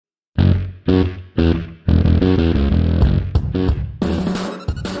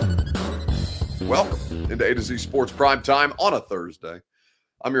A to Z Sports Prime Time on a Thursday.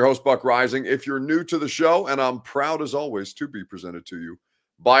 I'm your host, Buck Rising. If you're new to the show, and I'm proud as always to be presented to you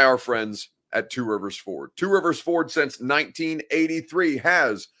by our friends at Two Rivers Ford. Two Rivers Ford since 1983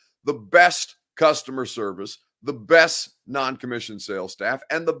 has the best customer service, the best non-commissioned sales staff,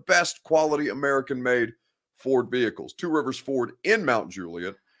 and the best quality American-made Ford vehicles. Two Rivers Ford in Mount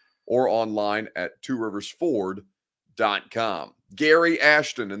Juliet or online at tworiversford.com. Gary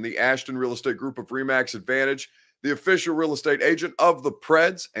Ashton and the Ashton Real Estate Group of RE/MAX Advantage, the official real estate agent of the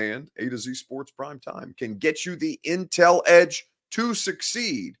Preds and A to Z Sports Prime Time, can get you the intel edge to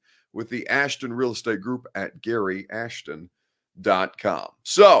succeed with the Ashton Real Estate Group at GaryAshton.com.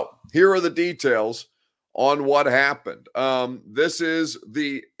 So here are the details on what happened. It's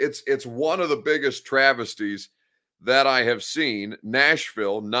one of the biggest travesties that I have seen,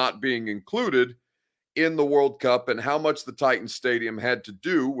 Nashville not being included in the World Cup, and how much the Titans Stadium had to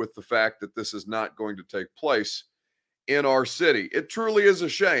do with the fact that this is not going to take place in our city. It truly is a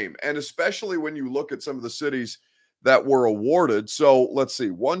shame, and especially when you look at some of the cities that were awarded. So let's see,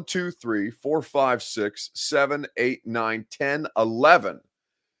 1, 2, 3, 4, 5, 6, 7, 8, 9, 10, 11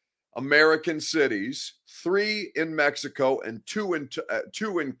 American cities, 3 in Mexico and 2 in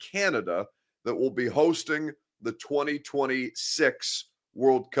Canada that will be hosting the 2026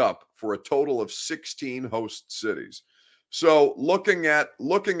 World Cup for a total of 16 host cities. So looking at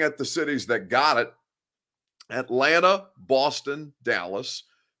the cities that got it: Atlanta, Boston, Dallas,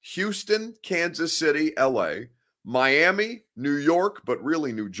 Houston, Kansas City, LA, Miami, New York, but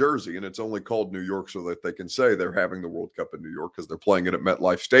really New Jersey, and it's only called New York so that they can say they're having the World Cup in New York because they're playing it at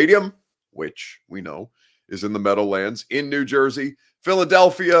MetLife Stadium, which we know is in the Meadowlands in New Jersey,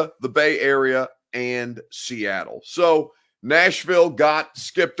 Philadelphia, the Bay Area, and Seattle. So Nashville got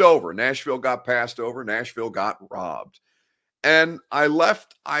skipped over. Nashville got passed over. Nashville got robbed. And I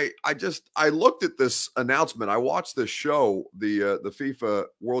looked at this announcement. I watched this show, the FIFA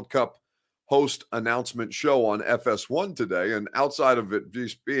World Cup host announcement show on FS1 today. And outside of it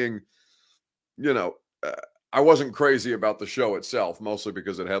just being, I wasn't crazy about the show itself, mostly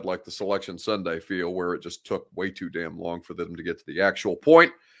because it had like the Selection Sunday feel where it just took way too damn long for them to get to the actual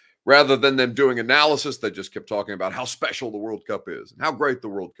point. Rather than them doing analysis, they just kept talking about how special the World Cup is and how great the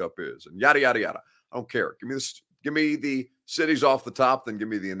World Cup is and yada, yada, yada. I don't care. Give me the cities off the top, then give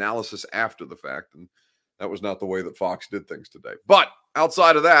me the analysis after the fact. And that was not the way that Fox did things today. But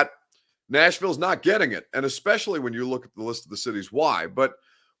outside of that, Nashville's not getting it. And especially when you look at the list of the cities, why? But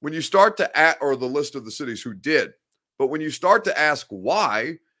when you start to or the list of the cities who did, but when you start to ask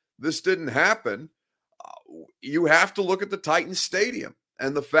why this didn't happen, you have to look at the Titans Stadium.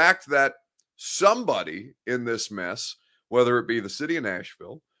 And the fact that somebody in this mess, whether it be the city of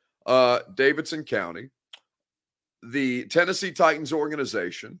Nashville, Davidson County, the Tennessee Titans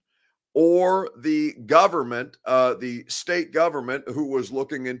organization, or the government, the state government who was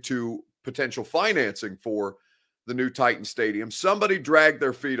looking into potential financing for the new Titan Stadium, somebody dragged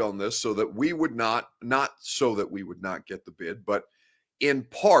their feet on this so that we would not so that we would not get the bid, but in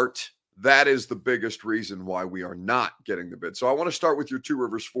part, that is the biggest reason why we are not getting the bid. So I want to start with your Two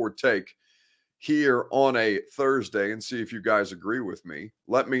Rivers Ford take here on a Thursday and see if you guys agree with me.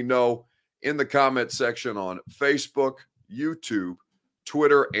 Let me know in the comment section on Facebook, YouTube,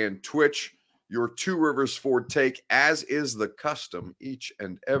 Twitter, and Twitch your Two Rivers Ford take, as is the custom each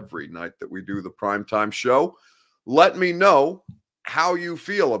and every night that we do the primetime show. Let me know how you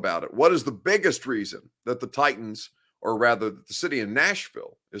feel about it. What is the biggest reason that the Titans, or rather that the city of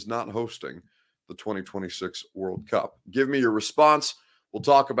Nashville, is not hosting the 2026 World Cup? Give me your response. We'll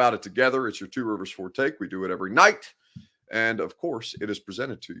talk about it together. It's your Two Rivers Ford take. We do it every night. And, of course, it is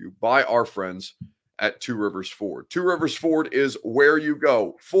presented to you by our friends at Two Rivers Ford. Two Rivers Ford is where you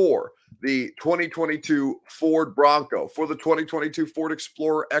go for the 2022 Ford Bronco, for the 2022 Ford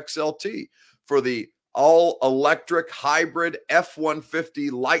Explorer XLT, for the all-electric hybrid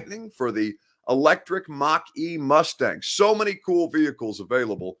F-150 Lightning, for the electric Mach-E Mustang. So many cool vehicles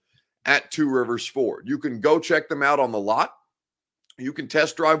available at Two Rivers Ford. You can go check them out on the lot. You can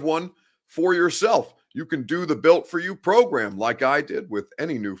test drive one for yourself. You can do the Built For You program like I did with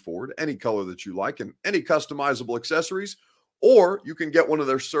any new Ford, any color that you like, and any customizable accessories. Or you can get one of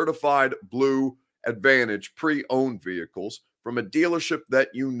their certified Blue Advantage pre-owned vehicles from a dealership that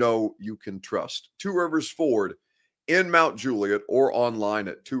you know you can trust. Two Rivers Ford in Mount Juliet, or online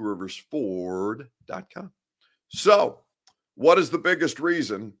at tworiversford.com. So, what is the biggest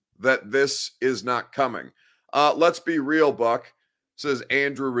reason that this is not coming? Let's be real, Buck, says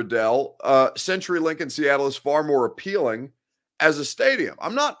Andrew Riddell. CenturyLink in Seattle is far more appealing as a stadium.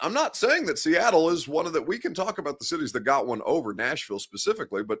 I'm not saying that Seattle is one of the, we can talk about the cities that got one over Nashville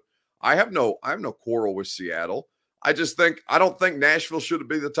specifically, but I have no quarrel with Seattle. I don't think Nashville should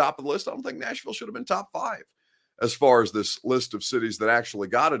be the top of the list. I don't think Nashville should have been top 5 as far as this list of cities that actually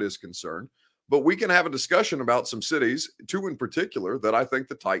got it is concerned. But we can have a discussion about some cities, 2 in particular, that I think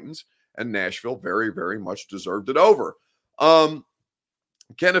the Titans and Nashville very, very much deserved it over.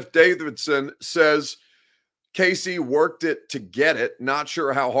 Kenneth Davidson says KC worked it to get it. Not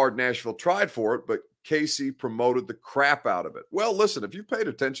sure how hard Nashville tried for it, but KC promoted the crap out of it. Well, listen, if you paid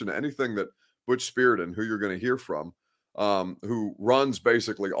attention to anything that Butch Spearden, who you're going to hear from, who runs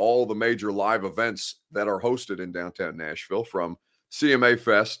basically all the major live events that are hosted in downtown Nashville, from CMA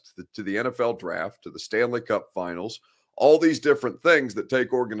Fest to the NFL Draft to the Stanley Cup Finals, all these different things that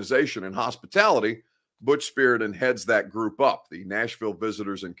take organization and hospitality, Butch Spearden heads that group up, the Nashville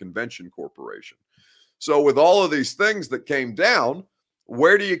Visitors and Convention Corporation. So with all of these things that came down,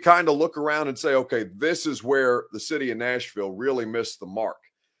 where do you kind of look around and say, okay, this is where the city of Nashville really missed the mark?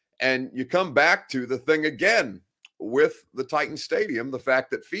 And you come back to the thing again with the Titan Stadium, the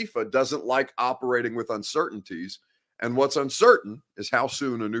fact that FIFA doesn't like operating with uncertainties. And what's uncertain is how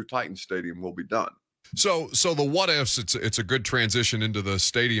soon a new Titan Stadium will be done. So the what ifs, it's a good transition into the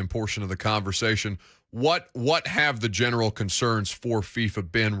stadium portion of the conversation. What have the general concerns for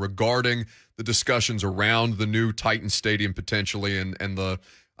FIFA been regarding the discussions around the new Titan Stadium potentially, and the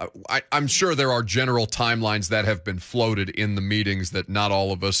I'm sure there are general timelines that have been floated in the meetings that not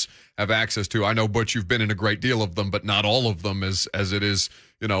all of us have access to. I know, Butch, you've been in a great deal of them, but not all of them as it is,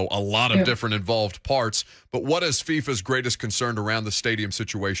 a lot of different involved parts. But what has FIFA's greatest concern around the stadium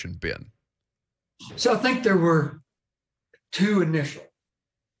situation been? So I think there were 2 initial.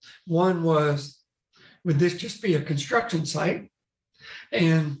 One was, would this just be a construction site?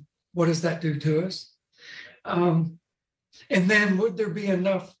 And what does that do to us? And then would there be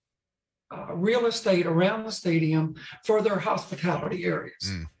enough real estate around the stadium for their hospitality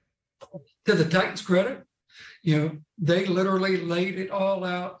areas? To the Titans' credit, they literally laid it all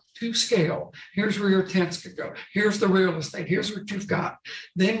out to scale. Here's where your tents could go. Here's the real estate. Here's what you've got.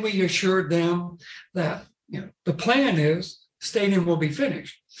 Then we assured them that the plan is stadium will be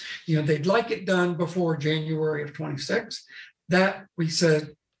finished. They'd like it done before January of 26. That we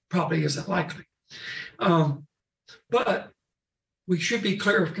said probably isn't likely. But we should be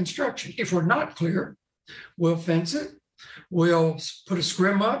clear of construction. If we're not clear, we'll fence it. We'll put a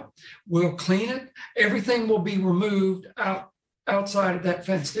scrim up. We'll clean it. Everything will be removed outside of that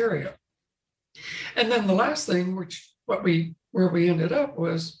fenced area. And then the last thing, where we ended up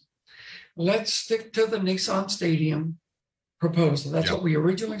was, let's stick to the Nissan Stadium proposal. That's what we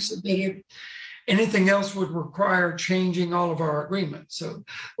originally submitted. Anything else would require changing all of our agreements. So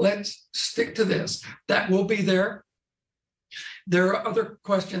let's stick to this. That will be there. Their other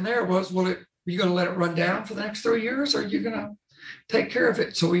question there was, are you going to let it run down for the next 3 years, or are you going to take care of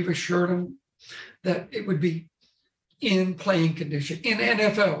it? So we've assured them that it would be in playing condition, in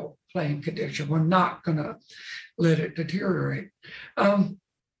NFL playing condition. We're not going to let it deteriorate.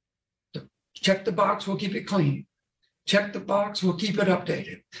 Check the box, we'll keep it clean. Check the box, we'll keep it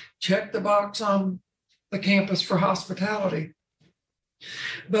updated. Check the box on the campus for hospitality.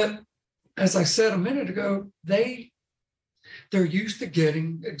 But as I said a minute ago, they're used to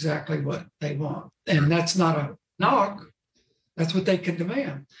getting exactly what they want. And that's not a knock. That's what they can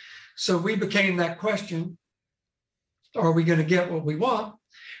demand. So we became that question, are we going to get what we want?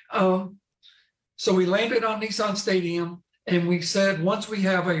 So we landed on Nissan Stadium, and we said, once we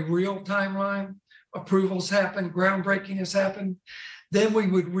have a real timeline, approvals happen, groundbreaking has happened, then we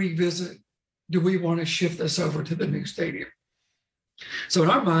would revisit, do we want to shift this over to the new stadium? So in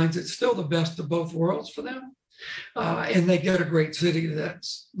our minds, it's still the best of both worlds for them. And they get a great city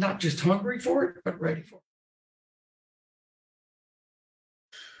that's not just hungry for it, but ready for it.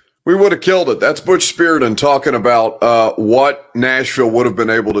 We would have killed it. That's Butch Spearden talking about what Nashville would have been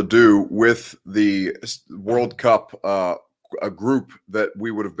able to do with the World Cup, a group that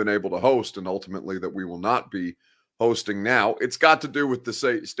we would have been able to host, and ultimately that we will not be hosting now. It's got to do with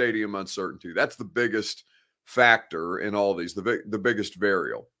the stadium uncertainty. That's the biggest factor in all these, the biggest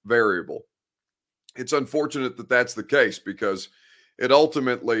variable. It's unfortunate that that's the case, because it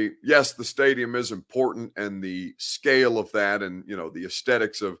ultimately, yes, the stadium is important, and the scale of that, and the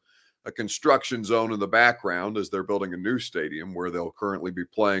aesthetics of a construction zone in the background as they're building a new stadium where they'll currently be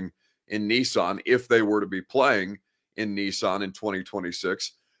playing in Nissan, if they were to be playing in Nissan in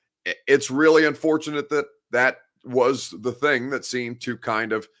 2026. It's really unfortunate that that was the thing that seemed to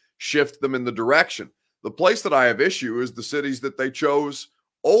kind of shift them in the direction. The place that I have issue is the cities that they chose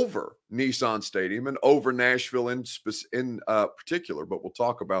over Nissan Stadium and over Nashville in particular, but we'll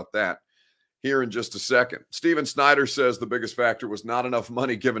talk about that here in just a second. Steven Snyder says the biggest factor was not enough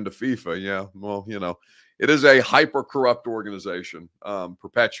money given to FIFA. Yeah, well, it is a hyper-corrupt organization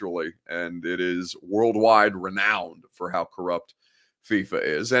perpetually, and it is worldwide renowned for how corrupt FIFA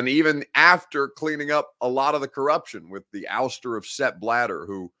is. And even after cleaning up a lot of the corruption with the ouster of Sepp Blatter,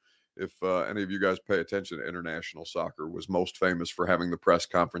 who, if any of you guys pay attention to international soccer, was most famous for having the press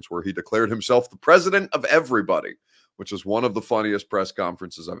conference where he declared himself the president of everybody, which is one of the funniest press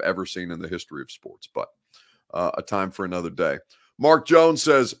conferences I've ever seen in the history of sports. But a time for another day. Mark Jones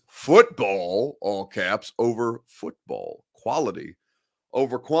says, football, all caps, over football. Quality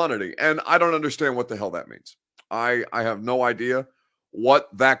over quantity. And I don't understand what the hell that means. I have no idea what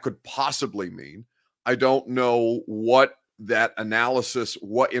that could possibly mean. I don't know what that analysis,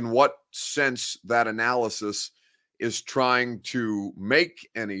 in what sense that analysis is trying to make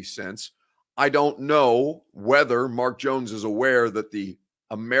any sense. I don't know whether Mark Jones is aware that the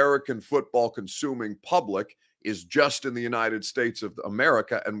American football consuming public is just in the United States of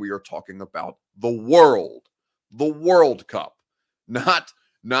America, and we are talking about the World Cup, not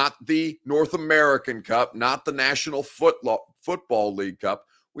the North American Cup, not the National Football League Cup.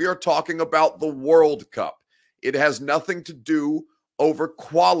 We are talking about the World Cup. It has nothing to do over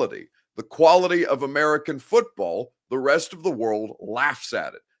quality. The quality of American football, the rest of the world laughs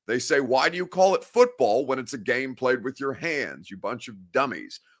at it. They say, why do you call it football when it's a game played with your hands, you bunch of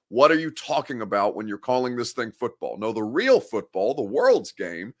dummies? What are you talking about when you're calling this thing football? No, the real football, the world's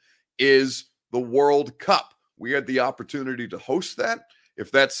game, is the World Cup. We had the opportunity to host that.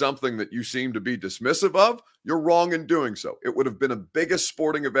 If that's something that you seem to be dismissive of, you're wrong in doing so. It would have been the biggest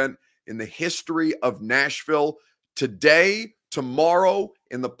sporting event in the history of Nashville. Today, tomorrow,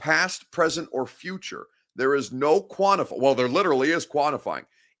 in the past, present, or future, there is no quantifying. Well, there literally is quantifying.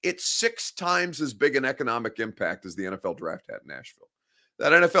 It's 6 times as big an economic impact as the NFL draft had in Nashville.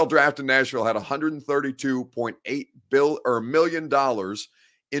 That NFL draft in Nashville had $132.8 million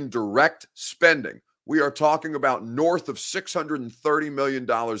in direct spending. We are talking about north of $630 million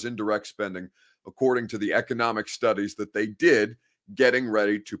in direct spending, according to the economic studies that they did getting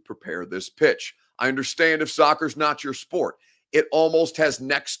ready to prepare this pitch. I understand if soccer's not your sport. It almost has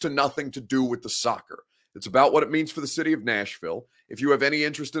next to nothing to do with the soccer. It's about what it means for the city of Nashville. If you have any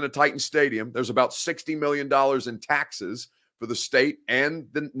interest in a Titan Stadium, there's about $60 million in taxes for the state and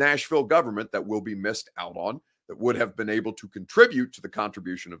the Nashville government that will be missed out on, that would have been able to contribute to the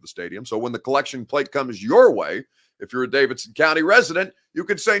contribution of the stadium. So when the collection plate comes your way, if you're a Davidson County resident, you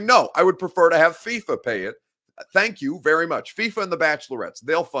could say, no, I would prefer to have FIFA pay it. Thank you very much. FIFA and the Bachelorettes,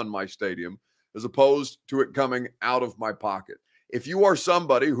 they'll fund my stadium as opposed to it coming out of my pocket. If you are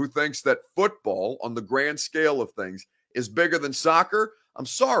somebody who thinks that football on the grand scale of things is bigger than soccer, I'm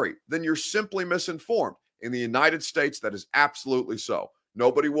sorry, then you're simply misinformed. In the United States, that is absolutely so.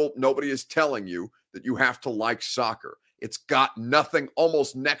 Nobody is telling you that you have to like soccer. It's got nothing,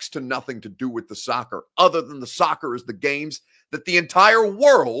 almost next to nothing to do with the soccer, other than the soccer is the games that the entire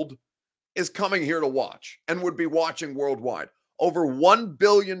world is coming here to watch and would be watching worldwide. Over 1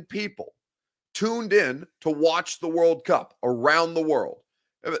 billion people tuned in to watch the World Cup around the world.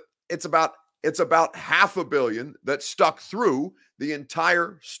 It's about 500 million that stuck through the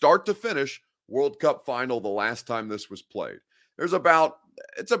entire start to finish World Cup final the last time this was played. It's about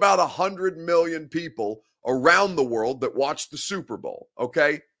 100 million people around the world that watch the Super Bowl,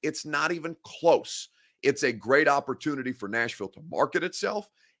 okay? It's not even close. It's a great opportunity for Nashville to market itself.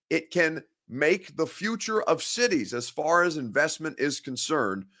 It can make the future of cities as far as investment is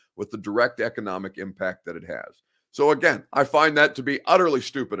concerned with the direct economic impact that it has. So again, I find that to be utterly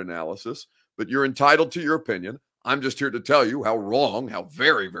stupid analysis, but you're entitled to your opinion. I'm just here to tell you how wrong, how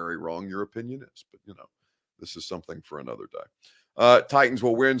very, very wrong your opinion is. But, this is something for another day. Titans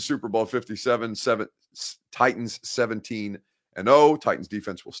will win Super Bowl 57, Titans 17-0. Titans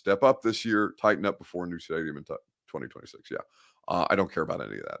defense will step up this year, tighten up before a new stadium in 2026. Yeah. I don't care about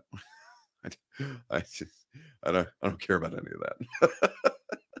any of that. I don't care about any of that.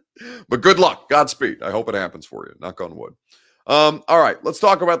 But good luck. Godspeed. I hope it happens for you. Knock on wood. All right. Let's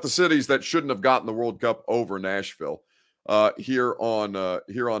talk about the cities that shouldn't have gotten the World Cup over Nashville here on A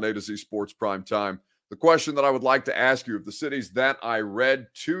to Z Sports Prime Time. The question that I would like to ask you of the cities that I read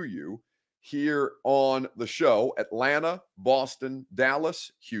to you here on the show: Atlanta, Boston,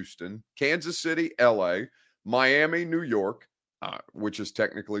 Dallas, Houston, Kansas City, LA, Miami, New York, which is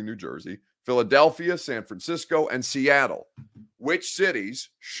technically New Jersey, Philadelphia, San Francisco, and Seattle. Which cities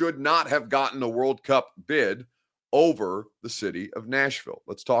should not have gotten a World Cup bid over the city of Nashville?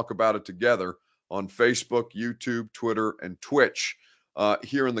 Let's talk about it together on Facebook, YouTube, Twitter, and Twitch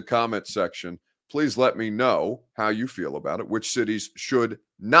here in the comment section. Please let me know how you feel about it, which cities should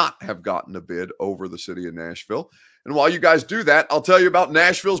not have gotten a bid over the city of Nashville. And while you guys do that, I'll tell you about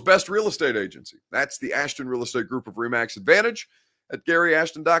Nashville's best real estate agency. That's the Ashton Real Estate Group of RE/MAX Advantage at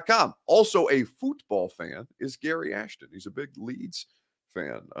GaryAshton.com. Also, a football fan is Gary Ashton. He's a big Leeds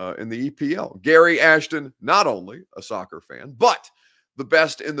fan in the EPL. Gary Ashton, not only a soccer fan, but the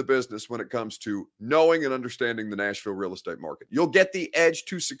best in the business when it comes to knowing and understanding the Nashville real estate market. You'll get the edge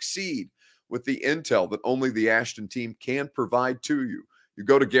to succeed with the intel that only the Ashton team can provide to you. You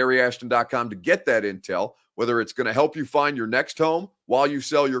go to GaryAshton.com to get that intel, whether it's going to help you find your next home while you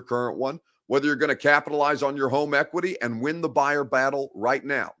sell your current one, whether you're going to capitalize on your home equity and win the buyer battle right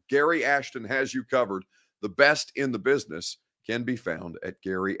now. Gary Ashton has you covered. The best in the business can be found at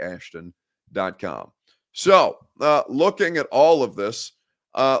GaryAshton.com. So, looking at all of this,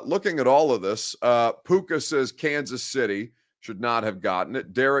 Puka says Kansas City should not have gotten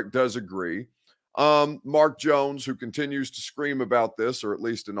it. Derek does agree. Mark Jones, who continues to scream about this, or at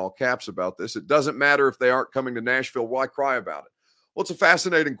least in all caps about this, it doesn't matter if they aren't coming to Nashville. Why cry about it? Well, it's a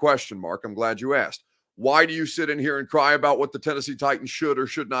fascinating question, Mark. I'm glad you asked. Why do you sit in here and cry about what the Tennessee Titans should or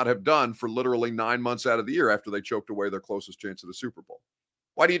should not have done for literally 9 months out of the year after they choked away their closest chance at a Super Bowl?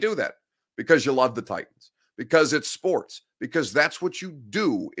 Why do you do that? Because you love the Titans. Because it's sports. Because that's what you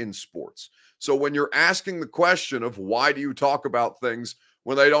do in sports. So when you're asking the question of why do you talk about things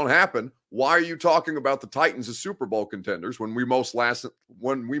when they don't happen, why are you talking about the Titans as Super Bowl contenders when we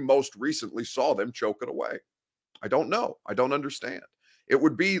most recently saw them choke it away? I don't know. I don't understand. It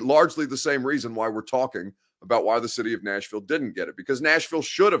would be largely the same reason why we're talking about why the city of Nashville didn't get it, because Nashville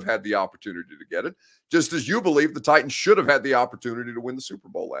should have had the opportunity to get it, just as you believe the Titans should have had the opportunity to win the Super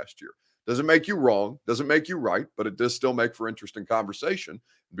Bowl last year. Doesn't make you wrong, doesn't make you right, but it does still make for interesting conversation.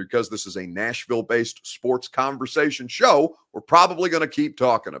 Because this is a Nashville-based sports conversation show, we're probably going to keep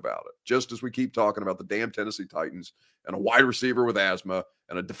talking about it, just as we keep talking about the damn Tennessee Titans and a wide receiver with asthma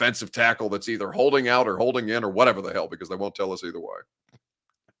and a defensive tackle that's either holding out or holding in or whatever the hell, because they won't tell us either way.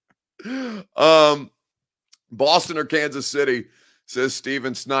 Boston or Kansas City, says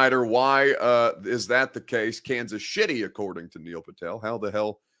Steven Snyder. Why is that the case? Kansas shitty, according to Neil Patel. How the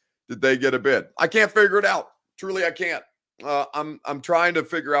hell did they get a bid? I can't figure it out. Truly, I can't. I'm trying to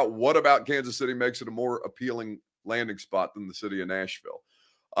figure out what about Kansas City makes it a more appealing landing spot than the city of Nashville.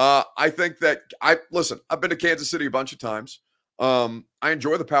 I think that I've been to Kansas City a bunch of times. I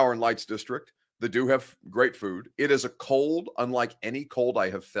enjoy the Power and Lights District. They do have great food. It is a cold, unlike any cold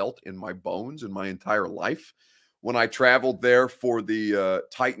I have felt in my bones in my entire life. When I traveled there for the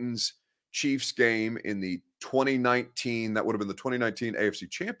Titans Chiefs game in the 2019, that would have been the 2019 AFC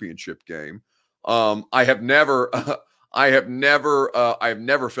Championship game. I have never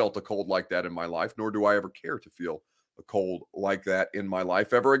felt a cold like that in my life, nor do I ever care to feel a cold like that in my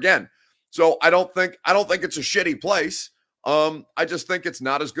life ever again. So I don't think it's a shitty place. I just think it's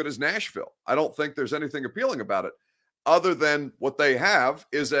not as good as Nashville. I don't think there's anything appealing about it other than what they have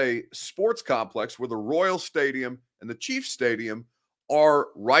is a sports complex where the Royal Stadium and the Chiefs Stadium are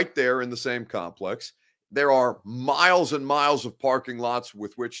right there in the same complex. There are miles and miles of parking lots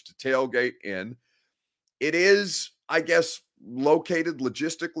with which to tailgate in. It is, I guess, located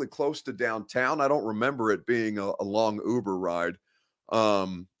logistically close to downtown. I don't remember it being a long Uber ride.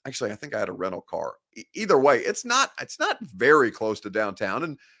 Actually, I think I had a rental car. Either way, it's not very close to downtown.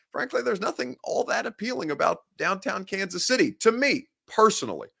 And frankly, there's nothing all that appealing about downtown Kansas City to me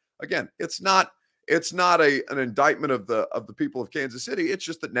personally. Again, it's not an indictment of the people of Kansas City. It's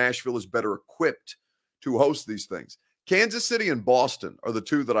just that Nashville is better equipped to host these things. Kansas City and Boston are the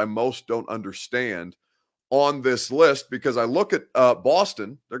two that I most don't understand on this list, because I look at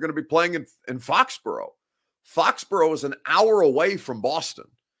Boston, they're going to be playing in Foxborough. Foxborough is an hour away from Boston.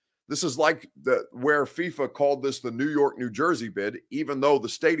 This is like where FIFA called this the New York, New Jersey bid, even though the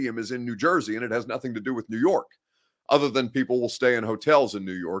stadium is in New Jersey and it has nothing to do with New York, other than people will stay in hotels in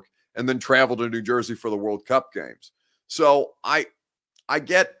New York and then travel to New Jersey for the World Cup games. So I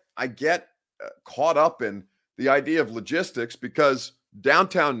get caught up in the idea of logistics, because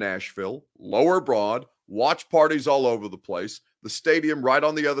downtown Nashville, Lower Broad, watch parties all over the place, the stadium right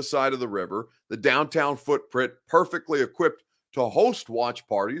on the other side of the river, the downtown footprint perfectly equipped to host watch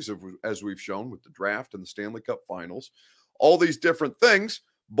parties, as we've shown with the draft and the Stanley Cup Finals, all these different things.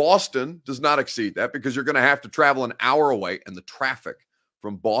 Boston does not exceed that, because you're going to have to travel an hour away, and the traffic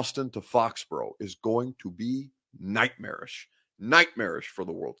from Boston to Foxborough is going to be nightmarish for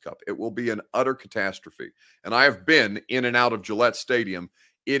the World Cup. It will be an utter catastrophe. And I have been in and out of Gillette Stadium.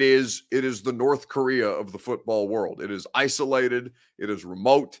 It is the North Korea of the football world. It is isolated. It is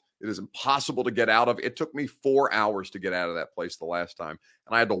remote. It is impossible to get out of. It took me 4 hours to get out of that place the last time,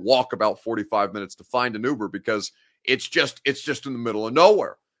 and I had to walk about 45 minutes to find an Uber because it's just in the middle of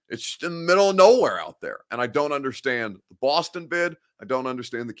nowhere. It's just in the middle of nowhere out there, and I don't understand the Boston bid. I don't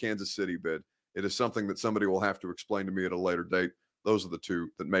understand the Kansas City bid. It is something that somebody will have to explain to me at a later date. Those are the two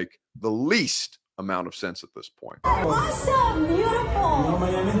that make the least amount of sense at this point. Awesome, beautiful. You know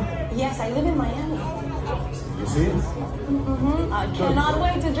Miami? Yes, I live in Miami. You see it? Mm-hmm. I cannot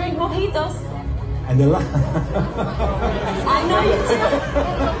wait to drink mojitos. And the I know you too.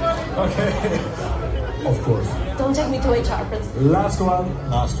 Okay. Of course. Don't take me to HR, please. Last one.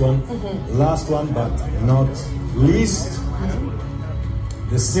 Last one, but not least.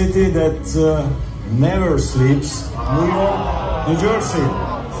 The city that never sleeps, New York, New Jersey.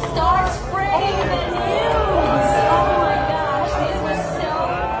 Start spreading the news. Oh my gosh, this was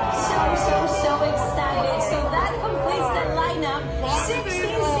so exciting. So that completes the lineup. 16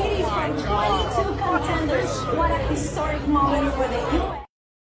 cities from 22 contenders. What a historic moment for the U.S.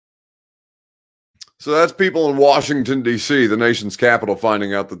 So that's people in Washington, D.C., the nation's capital,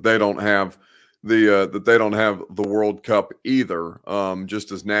 finding out that they don't have the World Cup either,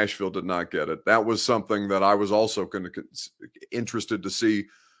 just as Nashville did not get it. That was something that I was also interested to see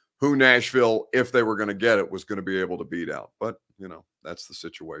who Nashville, if they were going to get it, was going to be able to beat out. But, that's the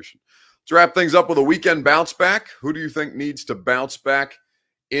situation. Let's wrap things up with a weekend bounce back. Who do you think needs to bounce back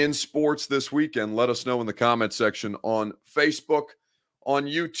in sports this weekend? Let us know in the comment section on Facebook, on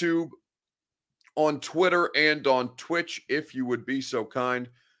YouTube, on Twitter, and on Twitch, if you would be so kind.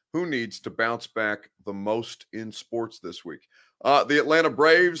 Who needs to bounce back the most in sports this week? The Atlanta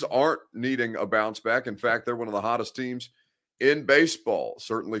Braves aren't needing a bounce back. In fact, they're one of the hottest teams in baseball.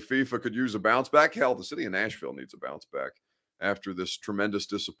 Certainly FIFA could use a bounce back. Hell, the city of Nashville needs a bounce back after this tremendous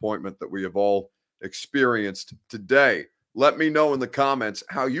disappointment that we have all experienced today. Let me know in the comments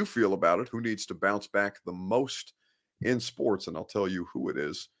how you feel about it. Who needs to bounce back the most in sports? And I'll tell you who it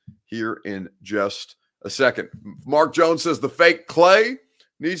is here in just a second. Mark Jones says the fake Clay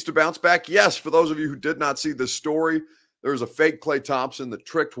needs to bounce back. Yes, for those of you who did not see this story, there's a fake Klay Thompson that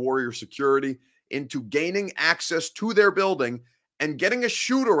tricked Warrior security into gaining access to their building and getting a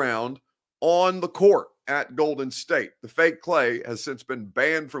shoot around on the court at Golden State. The fake Klay has since been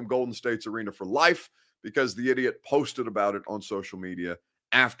banned from Golden State's arena for life because the idiot posted about it on social media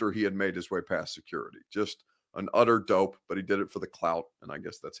after he had made his way past security. Just an utter dope, but he did it for the clout, and I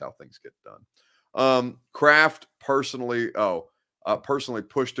guess that's how things get done. Kraft personally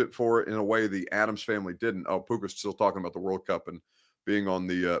pushed it for it in a way the Adams family didn't. Oh, Puka's still talking about the World Cup and being on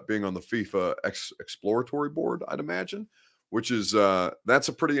the FIFA exploratory board, I'd imagine, which is that's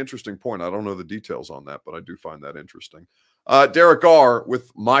a pretty interesting point. I don't know the details on that, but I do find that interesting. Derek R.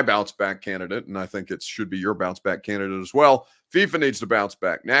 with my bounce back candidate, and I think it should be your bounce back candidate as well. FIFA needs to bounce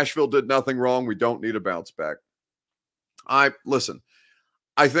back. Nashville did nothing wrong. We don't need a bounce back. I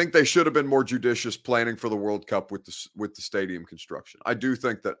think they should have been more judicious planning for the World Cup with the stadium construction. I do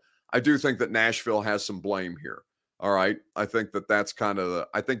think that Nashville has some blame here. All right. I think that that's kind of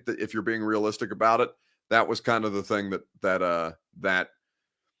I think that if you're being realistic about it, that was kind of the thing that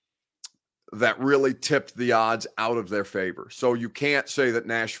really tipped the odds out of their favor. So you can't say that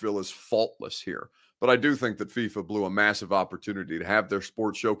Nashville is faultless here. But I do think that FIFA blew a massive opportunity to have their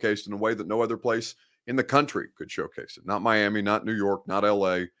sport showcased in a way that no other place in the country could showcase it. Not Miami, not New York, not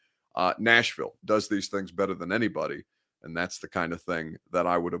LA. Nashville does these things better than anybody. And that's the kind of thing that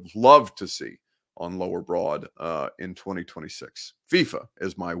I would have loved to see on Lower Broad in 2026. FIFA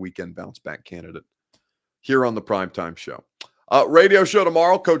is my weekend bounce back candidate here on the Primetime Show. Radio show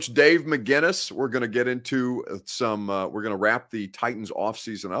tomorrow, Coach Dave McGinnis. We're going to get into we're going to wrap the Titans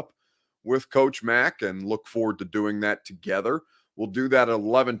offseason up with Coach Mack and look forward to doing that together. We'll do that at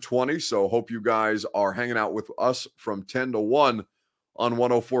 11:20, so hope you guys are hanging out with us from 10 to 1 on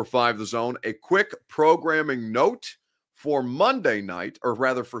 104.5 The Zone. A quick programming note for Monday night, or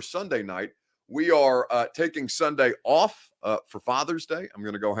rather for Sunday night. We are taking Sunday off for Father's Day. I'm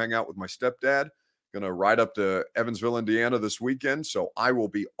going to go hang out with my stepdad. Going to ride up to Evansville, Indiana this weekend, so I will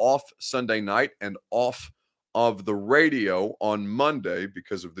be off Sunday night and off of the radio on Monday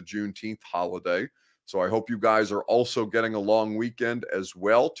because of the Juneteenth holiday. So I hope you guys are also getting a long weekend as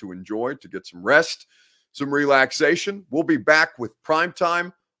well to enjoy, to get some rest, some relaxation. We'll be back with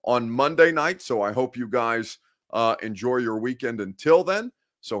Primetime on Monday night, so I hope you guys enjoy your weekend until then.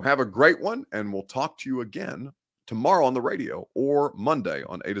 So have a great one, and we'll talk to you again tomorrow on the radio or Monday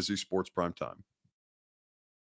on A to Z Sports Primetime.